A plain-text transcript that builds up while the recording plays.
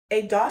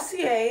A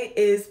dossier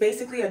is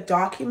basically a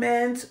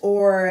document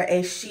or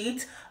a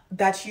sheet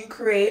that you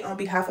create on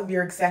behalf of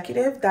your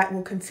executive that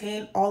will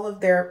contain all of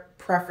their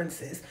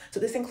preferences. So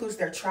this includes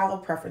their travel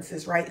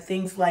preferences, right?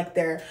 Things like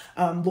their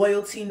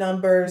loyalty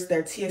numbers,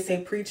 their TSA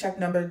pre-check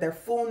number, their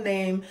full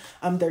name,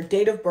 their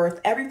date of birth,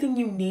 everything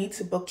you need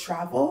to book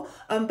travel.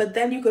 But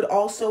then you could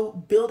also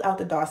build out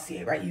the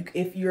dossier, right?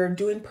 If you're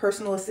doing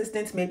personal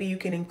assistance, maybe you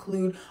can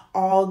include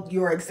all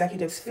your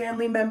executives'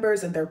 family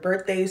members and their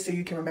birthdays so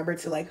you can remember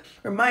to like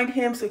remind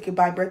him so he can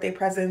buy birthday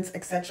presents,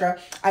 etc.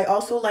 I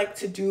also like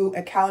to do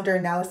a calendar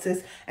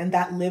analysis, and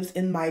that lives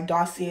in my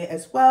dossier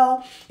as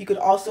well. You could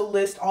also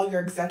list all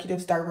your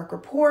executives' direct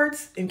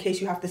reports in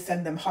case you have to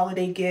send them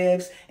holiday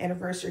gifts,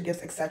 anniversary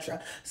gifts,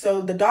 etc.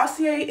 So the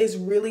dossier is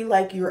really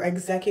like your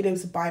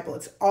executive's Bible.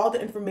 It's all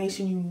the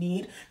information you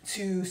need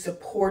to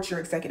support your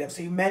executive.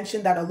 So you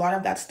mentioned that a lot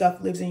of that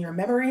stuff lives in your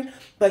memory,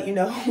 but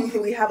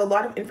we have a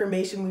lot of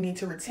information we need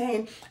to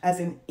retain as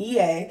an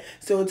EA.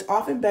 So it's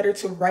often better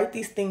to write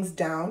these things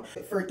down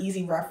for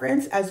easy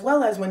reference, as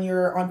well as when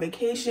you're on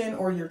vacation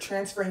or you're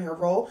transferring your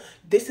role.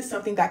 This is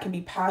something that can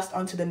be passed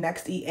on to the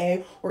next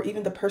EA or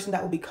even the person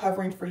that will be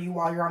covering for you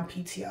while you're on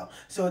PTO.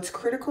 So it's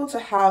critical to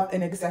have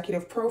an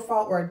executive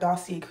profile or a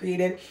dossier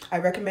created. I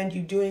recommend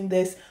you doing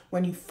this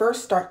when you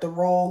first start the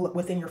role.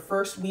 Within your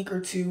first week or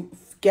two,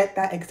 get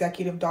that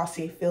executive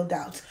dossier filled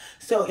out.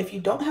 So if you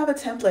don't have a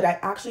template, I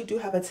actually do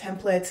have a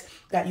template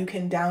that you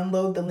can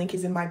download. The link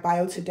is in my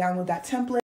bio to download that template.